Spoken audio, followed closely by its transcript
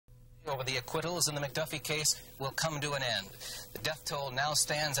over the acquittals in the McDuffie case will come to an end. The death toll now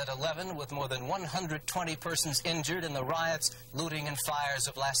stands at 11, with more than 120 persons injured in the riots, looting, and fires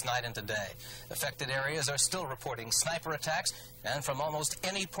of last night and today. Affected areas are still reporting sniper attacks, and from almost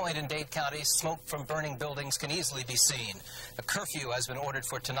any point in Dade County, smoke from burning buildings can easily be seen. A curfew has been ordered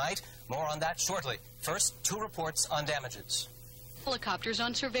for tonight. More on that shortly. First, 2 reports on damages. Helicopters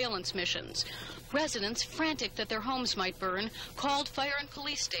on surveillance missions. Residents, frantic that their homes might burn, called fire and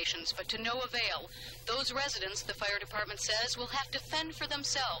police stations, but to no avail. Those residents, the fire department says, will have to fend for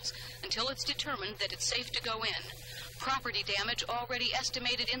themselves until it's determined that it's safe to go in. Property damage, already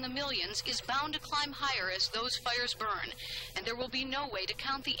estimated in the millions, is bound to climb higher as those fires burn, and there will be no way to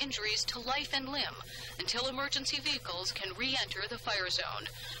count the injuries to life and limb until emergency vehicles can re-enter the fire zone.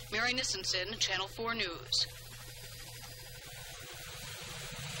 Mary Nissenson, Channel 4 News.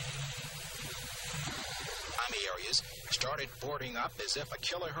 Areas started boarding up as if a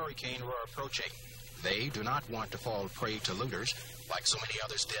killer hurricane were approaching. They do not want to fall prey to looters like so many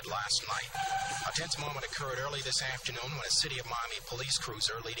others did last night. A tense moment occurred early this afternoon when a City of Miami police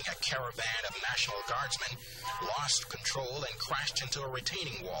cruiser leading a caravan of National Guardsmen lost control and crashed into a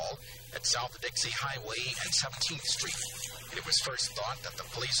retaining wall at South Dixie Highway and 17th Street. It was first thought that the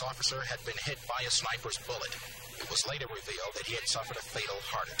police officer had been hit by a sniper's bullet. It was later revealed that he had suffered a fatal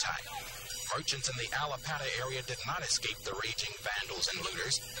heart attack. Merchants in the Alapata area did not escape the raging vandals and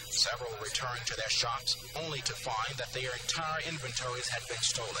looters. Several returned to their shops only to find that their entire inventories had been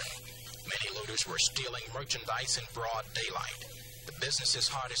stolen. Many looters were stealing merchandise in broad daylight. The businesses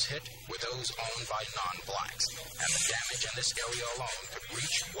hardest hit were those owned by non-blacks, and the damage in this area alone could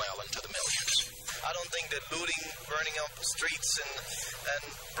reach well into the millions. I don't think that looting, burning up the streets, and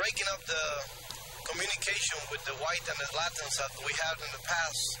breaking up the communication with the white and the Latins that we had in the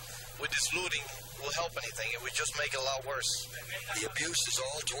past with this looting will help anything. It would just make it a lot worse. The abuse is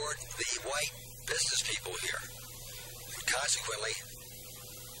all toward the white business people here. Consequently,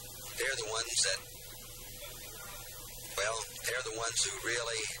 they're the ones that, well, they're the ones who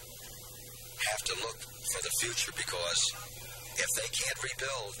really have to look for the future, because if they can't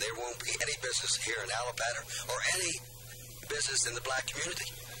rebuild, there won't be any business here in Alapata or any business in the black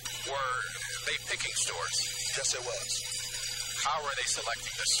community. Were they picking stores? Yes, it was. How were they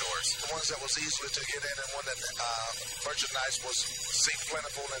selecting the stores? The ones that was easier to get in, and one that merchandise seemed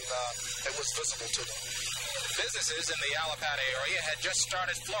plentiful and it was visible to them. Businesses in the Alapata area had just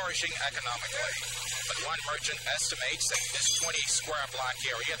started flourishing economically. But one merchant estimates that this 20-square block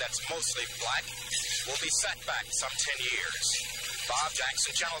area that's mostly black will be set back some 10 years. Bob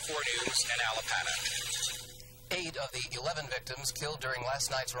Jackson, Channel 4 News in Alapata. 8 of the 11 victims killed during last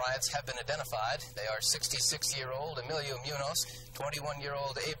night's riots have been identified. They are 66-year-old Emilio Munoz,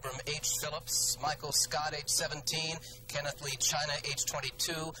 21-year-old Abram H. Phillips, Michael Scott, age 17, Kenneth Lee China, age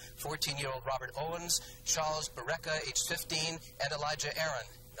 22, 14-year-old Robert Owens, Charles Barreca, age 15, and Elijah Aaron.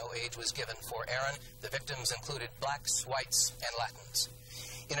 No age was given for Aaron. The victims included blacks, whites, and Latins.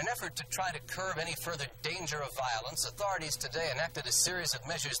 In an effort to try to curb any further danger of violence, authorities today enacted a series of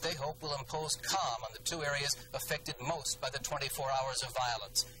measures they hope will impose calm on the 2 areas affected most by the 24 hours of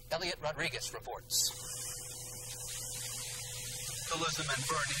violence. Elliot Rodriguez reports. Vandalism and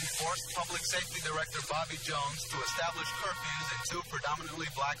burning forced Public Safety Director Bobby Jones to establish curfews in 2 predominantly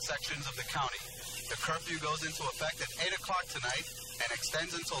black sections of the county. The curfew goes into effect at 8 o'clock tonight and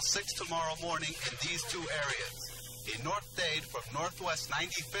extends until 6 tomorrow morning in these 2 areas. In North Dade, from Northwest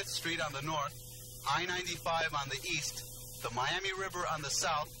 95th Street on the north, I-95 on the east, the Miami River on the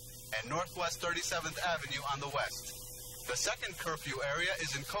south, and Northwest 37th Avenue on the west. The second curfew area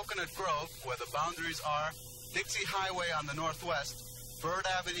is in Coconut Grove, where the boundaries are Dixie Highway on the northwest, Bird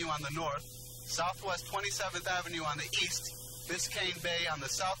Avenue on the north, Southwest 27th Avenue on the east, Biscayne Bay on the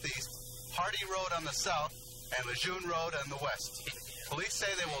southeast, Hardy Road on the south, and Lejeune Road on the west. Police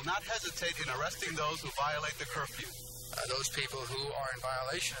say they will not hesitate in arresting those who violate the curfew. Those people who are in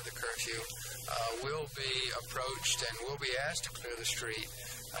violation of the curfew will be approached and will be asked to clear the street.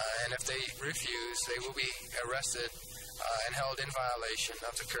 And if they refuse, they will be arrested and held in violation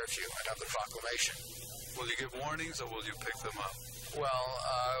of the curfew and of the proclamation. Will you give warnings, or will you pick them up? Well,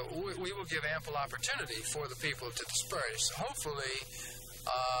 we will give ample opportunity for the people to disperse. Hopefully,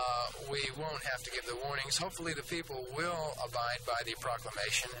 we won't have to give the warnings. Hopefully the people will abide by the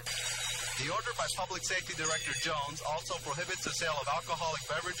proclamation. The order by Public Safety Director Jones also prohibits the sale of alcoholic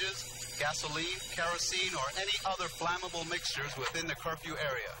beverages, gasoline, kerosene, or any other flammable mixtures within the curfew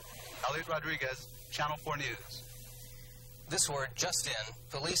area. Elliot Rodriguez, Channel 4 News. This word just in.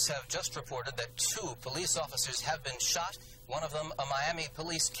 Police have just reported that 2 police officers have been shot. One of them, a Miami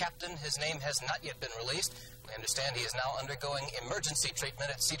police captain. His name has not yet been released. I understand he is now undergoing emergency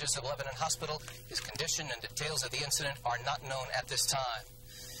treatment at Cedars of Lebanon Hospital. His condition and details of the incident are not known at this time.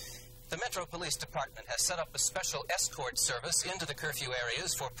 The Metro Police Department has set up a special escort service into the curfew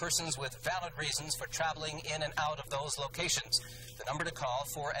areas for persons with valid reasons for traveling in and out of those locations. The number to call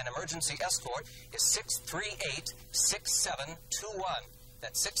for an emergency escort is 638-6721.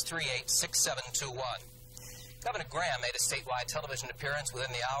 That's 638-6721. Governor Graham made a statewide television appearance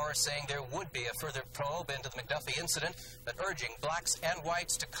within the hour saying there would be a further probe into the McDuffie incident, but urging blacks and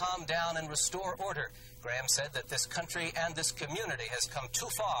whites to calm down and restore order. Graham said that this country and this community has come too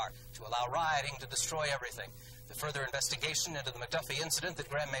far to allow rioting to destroy everything. The further investigation into the McDuffie incident that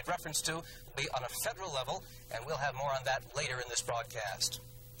Graham made reference to will be on a federal level, and we'll have more on that later in this broadcast.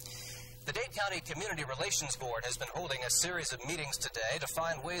 The Dade County Community Relations Board has been holding a series of meetings today to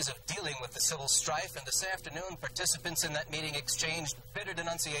find ways of dealing with the civil strife, and this afternoon participants in that meeting exchanged bitter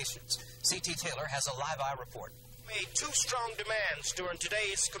denunciations. C.T. Taylor has a live eye report. Made two strong demands during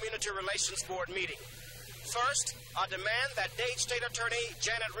today's Community Relations Board meeting. First, a demand that Dade State Attorney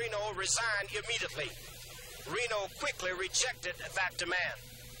Janet Reno resign immediately. Reno quickly rejected that demand.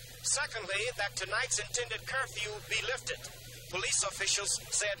 Secondly, that tonight's intended curfew be lifted. Police officials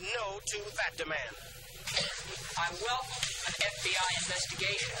said no to that demand. I welcome an FBI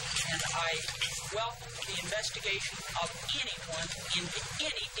investigation, and I welcome the investigation of anyone into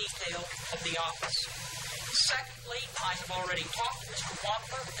any detail of the office. Secondly, I have already talked to Mr.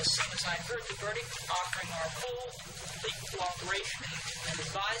 Wampler as soon as I heard the verdict, offering our full and complete cooperation and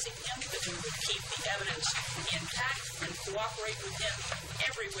advising him that we would keep the evidence intact and cooperate with him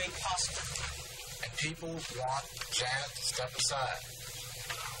every way possible. And people want Janet to step aside.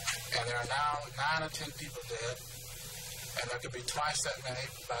 And there are now 9 or 10 people dead, and there could be twice that many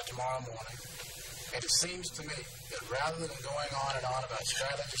by tomorrow morning. And it seems to me that rather than going on and on about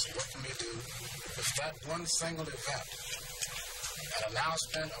strategies and what can we do, if that one single event, an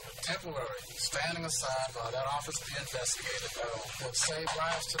announcement of a temporary standing aside while that office be investigated, will save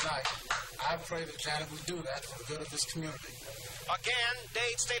lives tonight, I pray that Janet will do that for the good of this community. Again,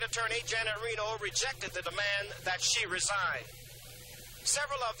 Dade State Attorney Janet Reno rejected the demand that she resign.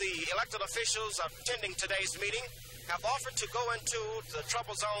 Several of the elected officials attending today's meeting have offered to go into the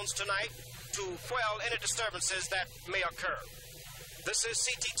trouble zones tonight to quell any disturbances that may occur. This is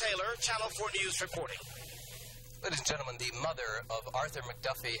C.T. Taylor, Channel 4 News reporting. Ladies and gentlemen, the mother of Arthur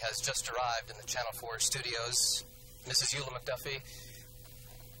McDuffie has just arrived in the Channel 4 studios. Mrs. Eula McDuffie,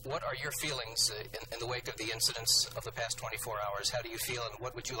 what are your feelings in the wake of the incidents of the past 24 hours? How do you feel, and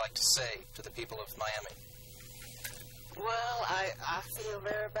what would you like to say to the people of Miami? Well, I feel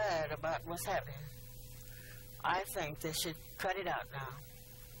very bad about what's happening. I think they should cut it out now.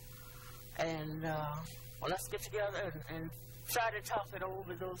 And, well, let's get together and try to talk it over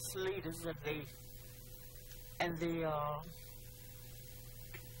with those leaders of the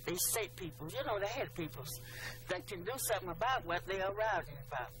state people, you know, the head peoples, that can do something about what they are rioting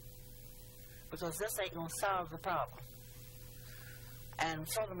about. Because this ain't going to solve the problem. And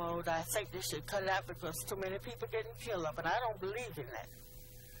furthermore, I think they should cut it out because too many people getting killed up, and I don't believe in that.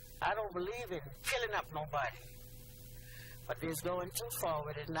 I don't believe in killing up nobody. But they're going too far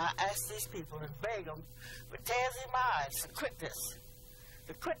with it, and I ask these people and beg them with tears in my eyes to quit this.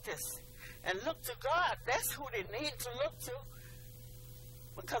 To quit this. And look to God. That's who they need to look to.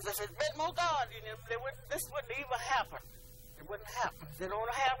 Because if it's been more God in them, this wouldn't even happen. It wouldn't happen. They don't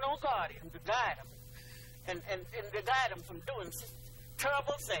have no God in them to guide them. And to guide them from doing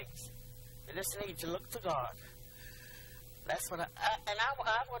terrible things. They just need to look to God. That's what I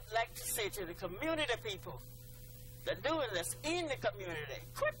would like to say to the community people that are doing this in the community.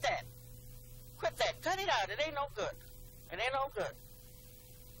 Quit that. Quit that. Cut it out. It ain't no good. It ain't no good.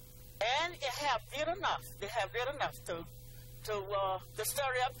 And they have did enough. They have did enough to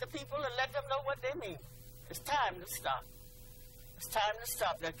stir up the people and let them know what they mean. It's time to stop. It's time to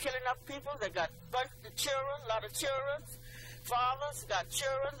stop. They're killing up people. They got a bunch of children, a lot of children. Fathers got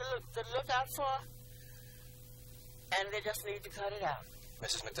children to look out for. And they just need to cut it out.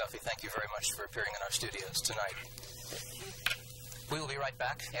 Mrs. McDuffie, thank you very much for appearing in our studios tonight. We will be right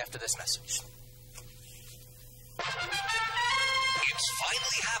back after this message. It's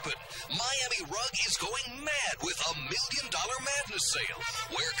finally happened. Miami Rug is going mad with a $1 Million Madness sale.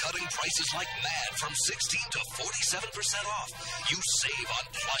 We're cutting prices like mad from 16 to 47% off. You save on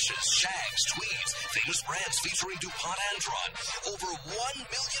plushes, shags, tweeds, famous brands featuring DuPont Antron. Over $1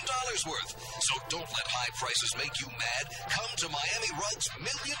 million worth. So don't let high prices make you mad. Come to Miami Rug's $1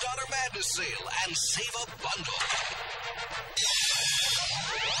 Million Madness sale and save a bundle.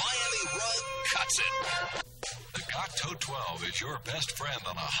 Miami Rug cuts it. The Scott Tote 12 is your best friend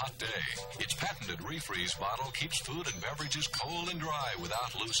on a hot day. Its patented refreeze bottle keeps food and beverages cold and dry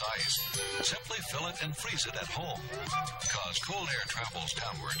without loose ice. Simply fill it and freeze it at home. Because cold air travels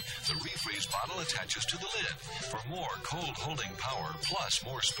downward, the refreeze bottle attaches to the lid for more cold holding power plus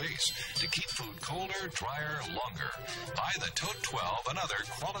more space to keep food colder, drier, longer. Buy the Tote 12 and other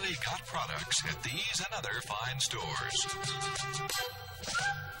quality Got products at these and other fine stores.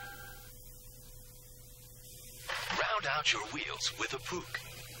 Round out your wheels with a Pook.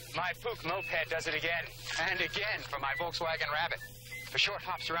 My Pook moped does it again and again for my Volkswagen Rabbit. For short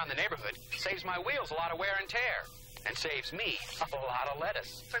hops around the neighborhood, saves my wheels a lot of wear and tear, and saves me a lot of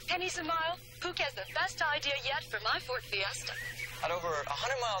lettuce. For pennies a mile, Pook has the best idea yet for my Ford Fiesta. At over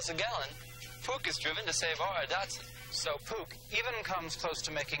 100 miles a gallon, Pook is driven to save our Datsun. So Pook even comes close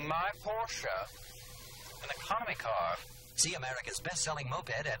to making my Porsche an economy car. See America's best-selling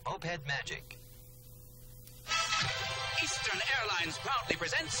moped at Moped Magic. Eastern Airlines proudly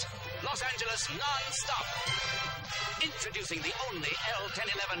presents Los Angeles Non-Stop. Introducing the only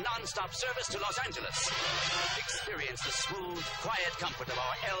L-1011 non-stop service to Los Angeles. Experience the smooth, quiet comfort of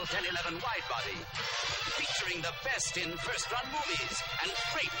our L-1011 wide-body. Featuring the best in first-run movies and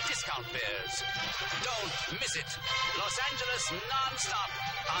great discount fares. Don't miss it. Los Angeles Non-Stop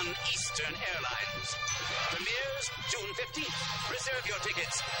on Eastern Airlines. Premieres June 15th. Reserve your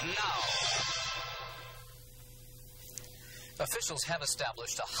tickets now. Officials have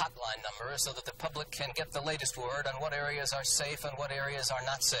established a hotline number so that the public can get the latest word on what areas are safe and what areas are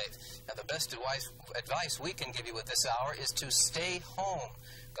not safe. Now, the best advice we can give you at this hour is to stay home.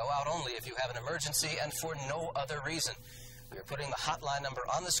 Go out only if you have an emergency and for no other reason. We are putting the hotline number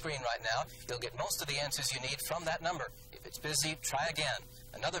on the screen right now. You'll get most of the answers you need from that number. If it's busy, try again.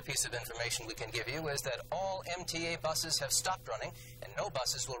 Another piece of information we can give you is that all MTA buses have stopped running and no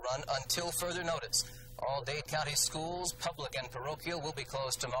buses will run until further notice. All Dade County schools, public and parochial, will be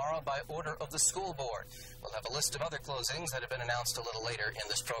closed tomorrow by order of the school board. We'll have a list of other closings that have been announced a little later in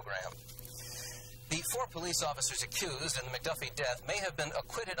this program. The 4 police officers accused in the McDuffie death may have been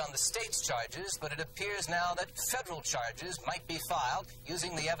acquitted on the state's charges, but it appears now that federal charges might be filed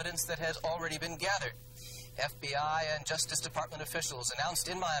using the evidence that has already been gathered. FBI and Justice Department officials announced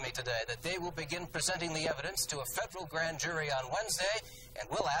in Miami today that they will begin presenting the evidence to a federal grand jury on Wednesday and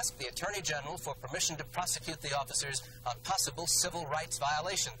will ask the Attorney General for permission to prosecute the officers on possible civil rights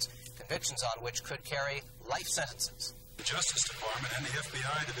violations, convictions on which could carry life sentences. The Justice Department and the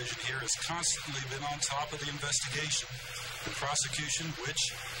FBI division here has constantly been on top of the investigation and prosecution, which,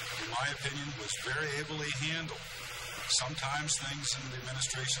 in my opinion, was very ably handled. Sometimes things in the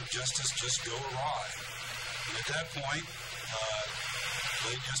administration of justice just go awry. And at that point,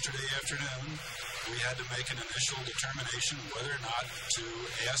 late yesterday afternoon, we had to make an initial determination whether or not to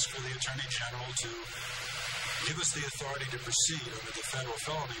ask for the Attorney General to give us the authority to proceed under the federal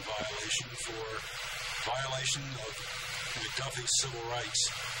felony violation for violation of McDuffie's civil rights.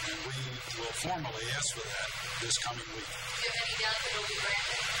 And we will formally ask for that this coming week. Do you have any doubt that it will be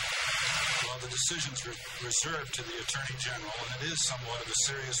granted? Well, the decision's reserved to the Attorney General, and it is somewhat of a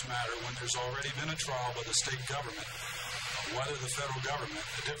serious matter when there's already been a trial by the state government of whether the federal government,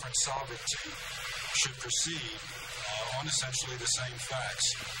 a different sovereignty, should proceed on essentially the same facts.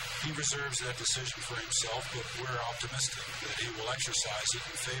 He reserves that decision for himself, but we're optimistic that he will exercise it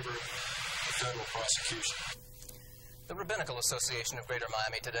in favor of the federal prosecution. The Rabbinical Association of Greater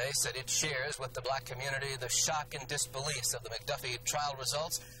Miami today said it shares with the black community the shock and disbelief of the McDuffie trial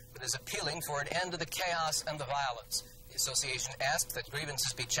results, but is appealing for an end to the chaos and the violence. The association asked that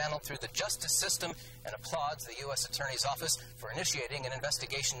grievances be channeled through the justice system and applauds the U.S. Attorney's Office for initiating an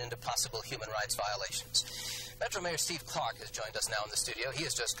investigation into possible human rights violations. Metro Mayor Steve Clark has joined us now in the studio. He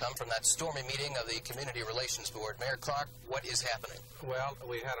has just come from that stormy meeting of the Community Relations Board. Mayor Clark, what is happening? Well,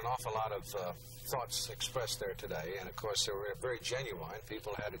 we had an awful lot of thoughts expressed there today, and of course they were very genuine.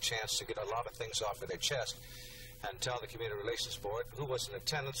 People had a chance to get a lot of things off of their chest and tell the Community Relations Board. Who was in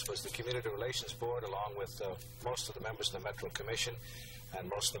attendance was the Community Relations Board, along with most of the members of the Metro Commission and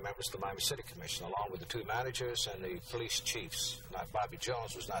most of the members of the Miami City Commission, along with the 2 managers and the police chiefs. Not Bobby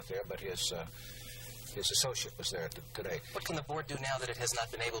Jones was not there, but his associate was there today. What can the board do now that it has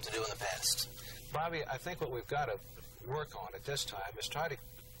not been able to do in the past? Bobby, I think what we've got to work on at this time is try to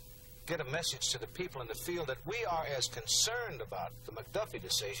get a message to the people in the field that we are as concerned about the McDuffie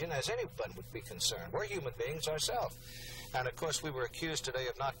decision as anyone would be concerned. We're human beings ourselves. And, of course, we were accused today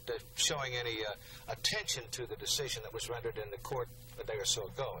of not showing any attention to the decision that was rendered in the court a day or so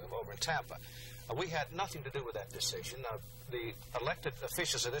ago over in Tampa. We had nothing to do with that decision. the elected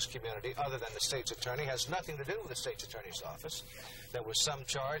officials of this community, other than the state's attorney, has nothing to do with the state's attorney's office. There was some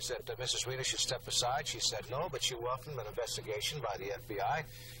charge that Mrs. Reno should step aside. She said no, but she welcomed an investigation by the FBI.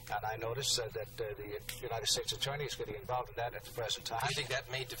 And I noticed that the United States Attorney is getting involved in that at the present time. Do you think that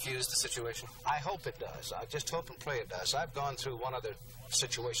may diffuse the situation? I hope it does. I just hope and pray it does. I've gone through one other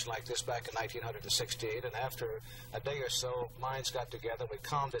situation like this back in 1968, and after a day or so, minds got together, we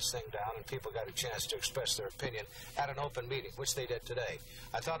calmed this thing down, and people got a chance to express their opinion at an open meeting, which they did today.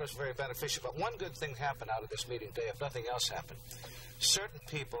 I thought it was very beneficial, but one good thing happened out of this meeting today, if nothing else happened. Certain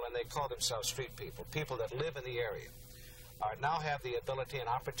people, and they call themselves street people, people that live in the area, now have the ability and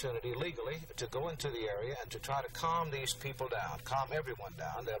opportunity legally to go into the area and to try to calm these people down, calm everyone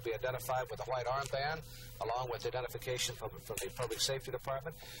down. They'll be identified with a white armband along with identification from the Public Safety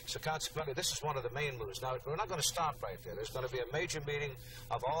Department. So consequently, this is one of the main moves. Now, we're not going to stop right there. There's going to be a major meeting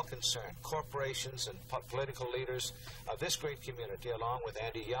of all concerned, corporations and political leaders of this great community, along with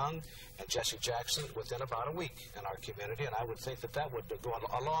Andy Young and Jesse Jackson, within about a week in our community, and I would think that that would go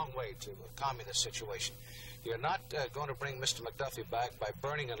a long way to calming the situation. You're not going to bring Mr. McDuffie back by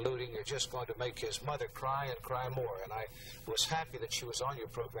burning and looting. You're just going to make his mother cry and cry more. And I was happy that she was on your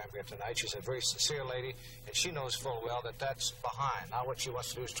program here tonight. She's a very sincere lady, and she knows full well that that's behind. Now what she wants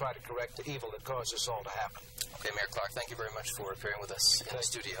to do is try to correct the evil that caused this all to happen. Okay, Mayor Clark, thank you very much for appearing with us in the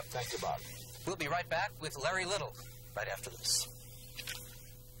studio. Thank you, Bob. We'll be right back with Larry Little right after this.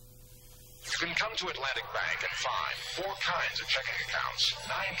 You can come to Atlantic Bank and find 4 kinds of checking accounts,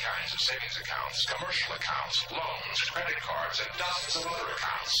 9 kinds of savings accounts, commercial accounts, loans, credit cards, and dozens of other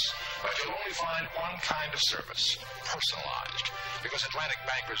accounts. But you'll only find one kind of service, personalized. Because Atlantic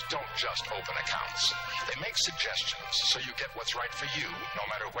bankers don't just open accounts. They make suggestions so you get what's right for you, no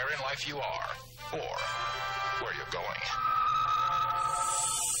matter where in life you are, or where you're going.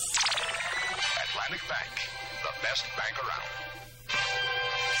 Atlantic Bank, the best bank around.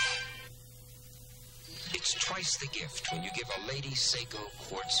 It's twice the gift when you give a Lady Seiko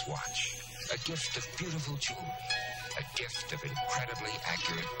quartz watch. A gift of beautiful jewelry. A gift of incredibly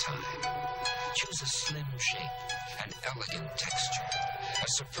accurate time. Choose a slim shape, an elegant texture. A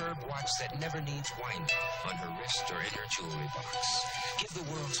superb watch that never needs winding on her wrist or in her jewelry box. Give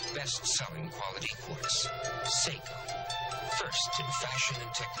the world's best-selling quality quartz. Seiko. First in fashion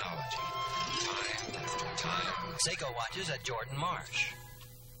and technology. Time after time. Seiko watches at Jordan Marsh.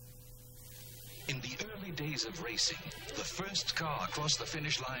 In the early days of racing, the first car across the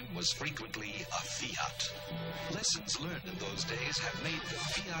finish line was frequently a Fiat. Lessons learned in those days have made the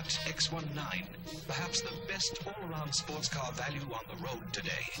Fiat X19 perhaps the best all-around sports car value on the road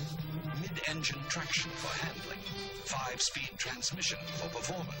today. Mid-engine traction for handling, 5-speed transmission for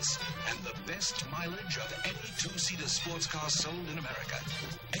performance, and the best mileage of any 2-seater sports car sold in America.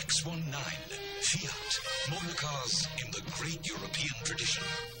 X19, Fiat, motor cars in the great European tradition.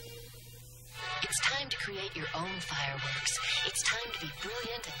 It's time to create your own fireworks. It's time to be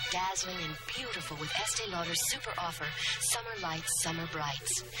brilliant and dazzling and beautiful with Estee Lauder's super offer, Summer Lights, Summer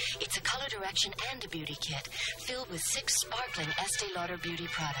Brights. It's a color direction and a beauty kit filled with 6 sparkling Estee Lauder beauty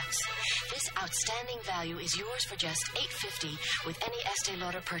products. This outstanding value is yours for just $8.50 with any Estee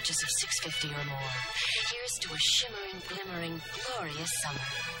Lauder purchase of $6.50 or more. Here's to a shimmering, glimmering, glorious summer.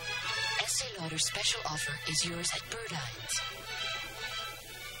 Estee Lauder's special offer is yours at Burdines.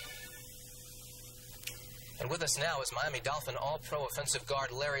 And with us now is Miami Dolphin All-Pro offensive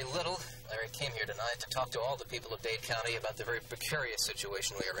guard Larry Little. Larry came here tonight to talk to all the people of Dade County about the very precarious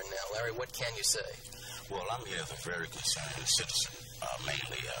situation we are in now. Larry, what can you say? Well, I'm here as a very concerned citizen,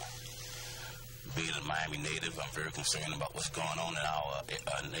 mainly being a Miami native. I'm very concerned about what's going on in our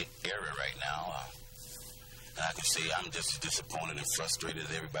area right now. And I can say I'm just as disappointed and frustrated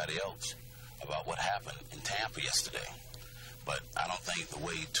as everybody else about what happened in Tampa yesterday. But I don't think the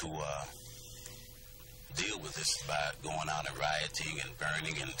way to deal with this is by going out and rioting and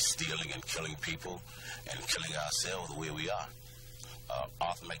burning and stealing and killing people and killing ourselves the way we are.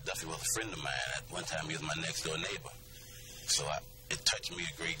 Arthur McDuffie was a friend of mine. At one time, he was my next-door neighbor. So it touched me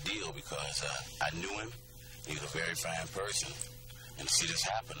a great deal because I knew him. He was a very fine person. And to see this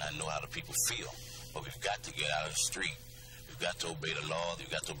happen, I know how the people feel. But we've got to get out of the street. We've got to obey the laws.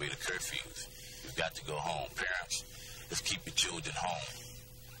 We've got to obey the curfews. We've got to go home. Parents, let's keep your children home.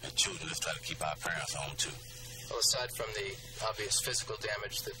 And children, let's try to keep our parents home, too. Well, aside from the obvious physical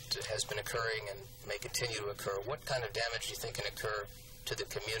damage that has been occurring and may continue to occur, what kind of damage do you think can occur to the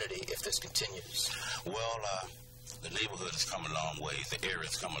community if this continues? Well, the neighborhood has come a long ways. The area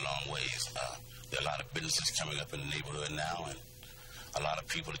has come a long ways. There are a lot of businesses coming up in the neighborhood now, and a lot of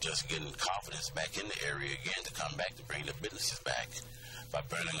people are just getting confidence back in the area again to come back to bring their businesses back. By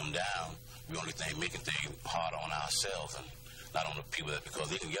burning them down, we only think making things hard on ourselves, and not on the people that because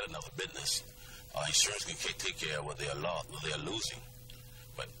they can get another business. Insurance can take care of what they are losing.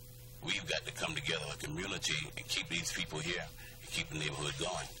 But we've got to come together as a community and keep these people here and keep the neighborhood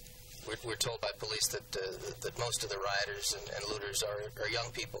going. We're told by police that most of the rioters and looters are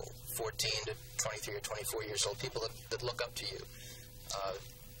young people, 14 to 23 or 24 years old, people that look up to you.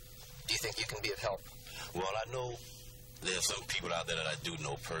 Do you think you can be of help? Well, I know there's some people out there that I do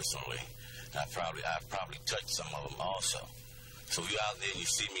know personally. I've probably touched some of them also. So you out there and you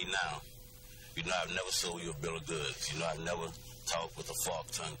see me now, you know I've never sold you a bill of goods. You know I've never talked with a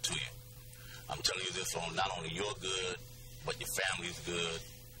fork tongue to you. I'm telling you this on not only your good, but your family's good.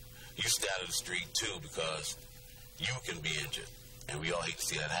 You stay out of the street, too, because you can be injured. And we all hate to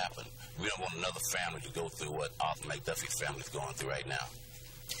see that happen. We don't want another family to go through what Arthur McDuffie's family is going through right now.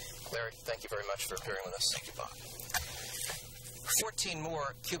 Larry, thank you very much for appearing with us. Thank you, Bob. 14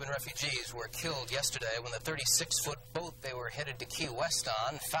 more Cuban refugees were killed yesterday when the 36-foot boat they were headed to Key West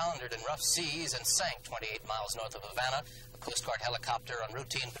on foundered in rough seas and sank 28 miles north of Havana. A Coast Guard helicopter on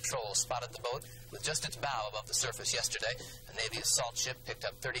routine patrol spotted the boat with just its bow above the surface yesterday. A Navy assault ship picked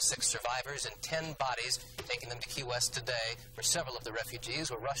up 36 survivors and 10 bodies, taking them to Key West today, where several of the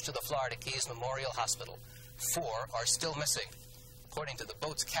refugees were rushed to the Florida Keys Memorial Hospital. 4 are still missing. According to the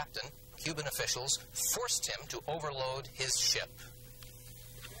boat's captain, Cuban officials forced him to overload his ship.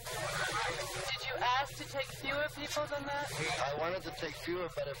 Did you ask to take fewer people than that? I wanted to take fewer,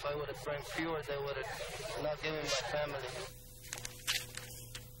 but if I would have brought fewer, they would have not given my family.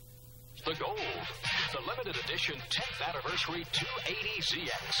 The Gold, the limited edition 10th anniversary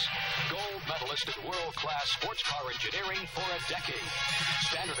 280ZX. Gold medalist in world-class sports car engineering for a decade.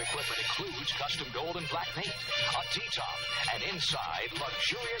 Standard equipment includes custom gold and black paint, a T-top, and inside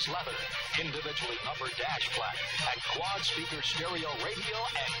luxurious leather, individually numbered dash plaque, and quad-speaker stereo radio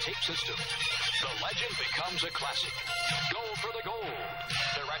and tape system. The legend becomes a classic. Go for the gold.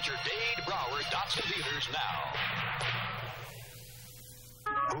 They're at your Dade Brower Datsun dealers now.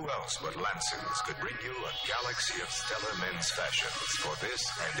 Who else but Lansing's could bring you a galaxy of stellar men's fashions for this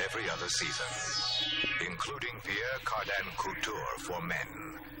and every other season, including Pierre Cardin Couture for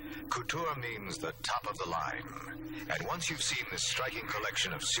men. Couture means the top of the line. And once you've seen this striking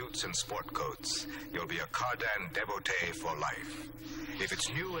collection of suits and sport coats, you'll be a Cardin devotee for life. If it's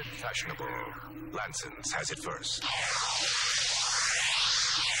new and fashionable, Lansing's has it first.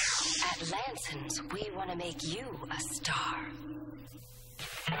 At Lansing's, we want to make you a star.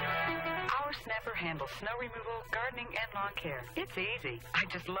 Our snapper handles snow removal, gardening, and lawn care. It's easy. I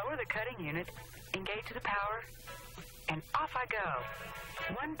just lower the cutting unit, engage the power, and off I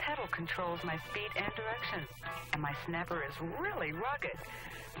go. One pedal controls my speed and direction, and my snapper is really rugged,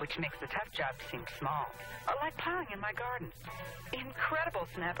 which makes the tough job seem small, like plowing in my garden. Incredible,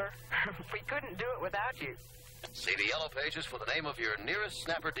 snapper. We couldn't do it without you. See the yellow pages for the name of your nearest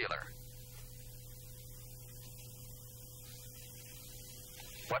snapper dealer.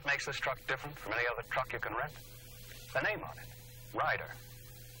 What makes this truck different from any other truck you can rent? The name on it, Ryder.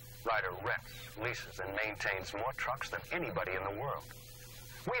 Ryder rents, leases, and maintains more trucks than anybody in the world.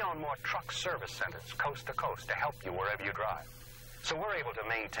 We own more truck service centers coast to coast to help you wherever you drive. So we're able to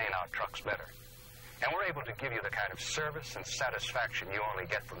maintain our trucks better. And we're able to give you the kind of service and satisfaction you only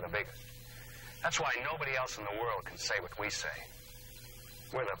get from the biggest. That's why nobody else in the world can say what we say.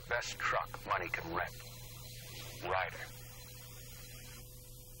 We're the best truck money can rent. Ryder.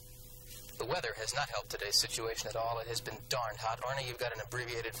 The weather has not helped today's situation at all. It has been darned hot. Arnie, you've got an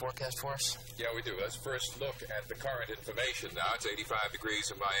abbreviated forecast for us? Yeah, we do. Let's first look at the current information. Now, it's 85 degrees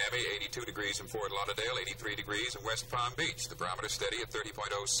in Miami, 82 degrees in Fort Lauderdale, 83 degrees in West Palm Beach. The barometer steady at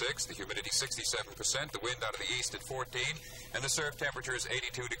 30.06, the humidity 67%, the wind out of the east at 14, and the surf temperature is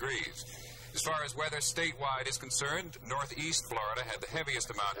 82 degrees. As far as weather statewide is concerned, northeast Florida had the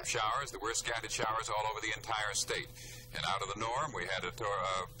heaviest amount of showers. There were scattered showers all over the entire state. And out of the norm, we had a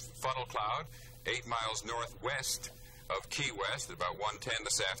funnel cloud 8 miles northwest of Key West at about 1:10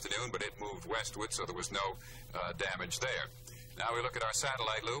 this afternoon, but it moved westward, so there was no damage there. Now we look at our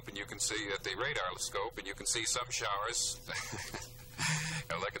satellite loop, and you can see at the radar scope, and you can see some showers.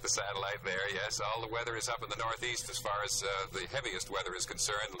 Now look at the satellite there. Yes, all the weather is up in the northeast as far as the heaviest weather is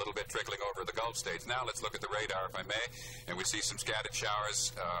concerned, a little bit trickling over the Gulf states. Now let's look at the radar, if I may, and we see some scattered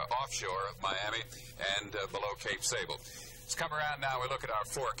showers offshore of Miami and below Cape Sable. Let's come around now and look at our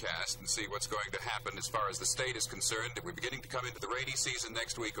forecast and see what's going to happen as far as the state is concerned. We're beginning to come into the rainy season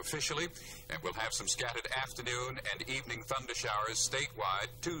next week officially, and we'll have some scattered afternoon and evening thunder showers statewide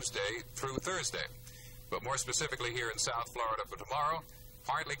Tuesday through Thursday. But more specifically here in South Florida for tomorrow,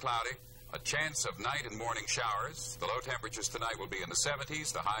 partly cloudy, A chance of night and morning showers. The low temperatures tonight will be in the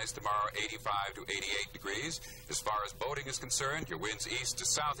 70s. The highs tomorrow 85 to 88 degrees. As far as boating is concerned, your winds east to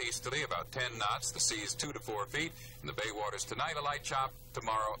southeasterly, about 10 knots. The seas 2 to 4 feet. In the bay waters tonight, a light chop.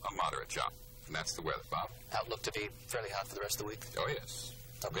 Tomorrow, a moderate chop. And that's the weather, Bob. Outlook to be fairly hot for the rest of the week? Oh, yes.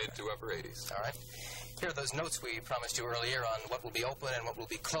 Mid to upper 80s. All right. Here are those notes we promised you earlier on what will be open and what will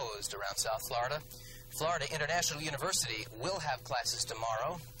be closed around South Florida. Florida International University will have classes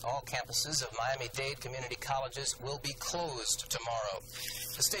tomorrow. All campuses of Miami-Dade community colleges will be closed tomorrow.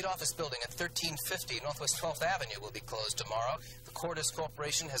 The state office building at 1350 Northwest 12th Avenue will be closed tomorrow. The Cordis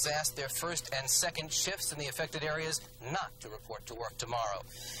Corporation has asked their first and second shifts in the affected areas not to report to work tomorrow.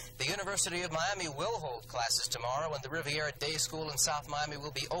 The University of Miami will hold classes tomorrow, and the Riviera Day School in South Miami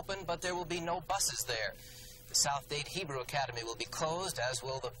will be open, but there will be no buses there. The South Dade Hebrew Academy will be closed, as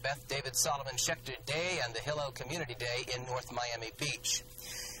will the Beth David Solomon Schechter Day and the Hillel Community Day in North Miami Beach.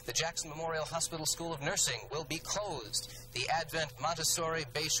 The Jackson Memorial Hospital School of Nursing will be closed. The Advent, Montessori,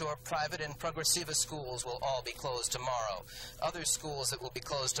 Bayshore Private, and Progressiva schools will all be closed tomorrow. Other schools that will be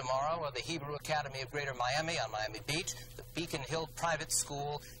closed tomorrow are the Hebrew Academy of Greater Miami on Miami Beach, the Beacon Hill Private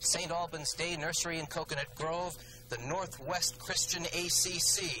School, St. Albans Day Nursery in Coconut Grove, the Northwest Christian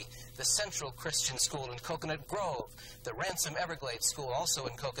ACC, the Central Christian School in Coconut Grove, the Ransom Everglades School also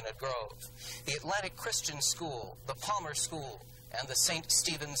in Coconut Grove, the Atlantic Christian School, the Palmer School, and the St.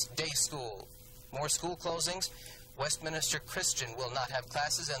 Stephen's Day School. More school closings. Westminster Christian will not have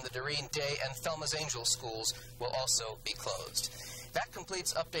classes, and the Doreen Day and Thelma's Angel schools will also be closed. That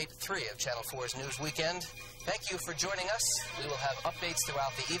completes Update 3 of Channel 4's News Weekend. Thank you for joining us. We will have updates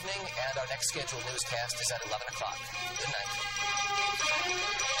throughout the evening, and our next scheduled newscast is at 11 o'clock. Good night.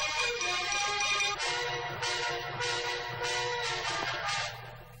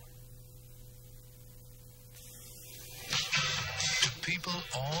 People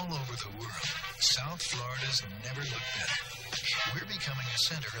all over the world, South Florida's never looked better. We're becoming a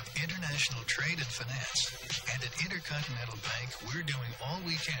center of international trade and finance. And at Intercontinental Bank, we're doing all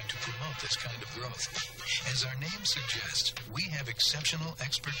we can to promote this kind of growth. As our name suggests, we have exceptional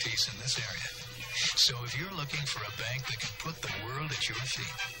expertise in this area. So if you're looking for a bank that can put the world at your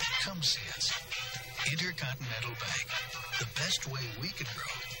feet, come see us. Intercontinental Bank. The best way we can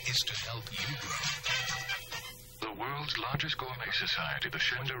grow is to help you grow. The world's largest gourmet society, the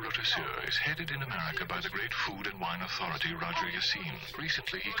Chaîne de Rôtisseurs, is headed in America by the great Food and Wine Authority, Roger Yassine.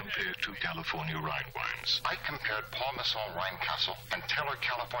 Recently, he compared two California Rhine wines. I compared Paul Masson Rhine Castle and Taylor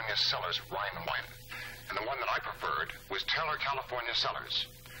California Cellars Rhine wine. And the one that I preferred was Taylor California Cellars.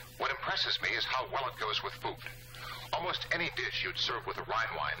 What impresses me is how well it goes with food. Almost any dish you'd serve with a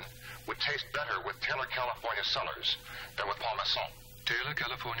Rhine wine would taste better with Taylor California Cellars than with Paul Masson. Taylor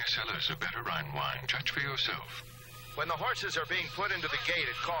California Cellars, a better Rhine wine. Judge for yourself. When the horses are being put into the gate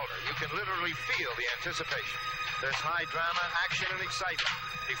at Calder, you can literally feel the anticipation. There's high drama, action, and excitement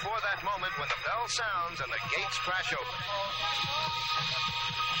before that moment when the bell sounds and the gates crash open.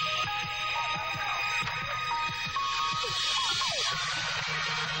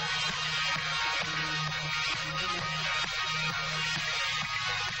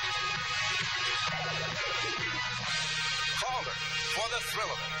 Calder, for the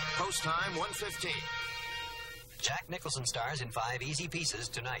thrill of it. Post time 1:15. Jack Nicholson stars in 5 easy pieces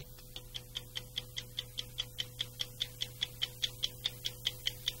tonight.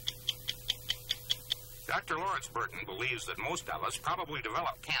 Dr. Lawrence Burton believes that most of us probably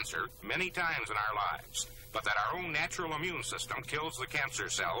develop cancer many times in our lives, but that our own natural immune system kills the cancer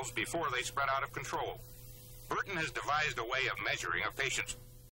cells before they spread out of control. Burton has devised a way of measuring a patient's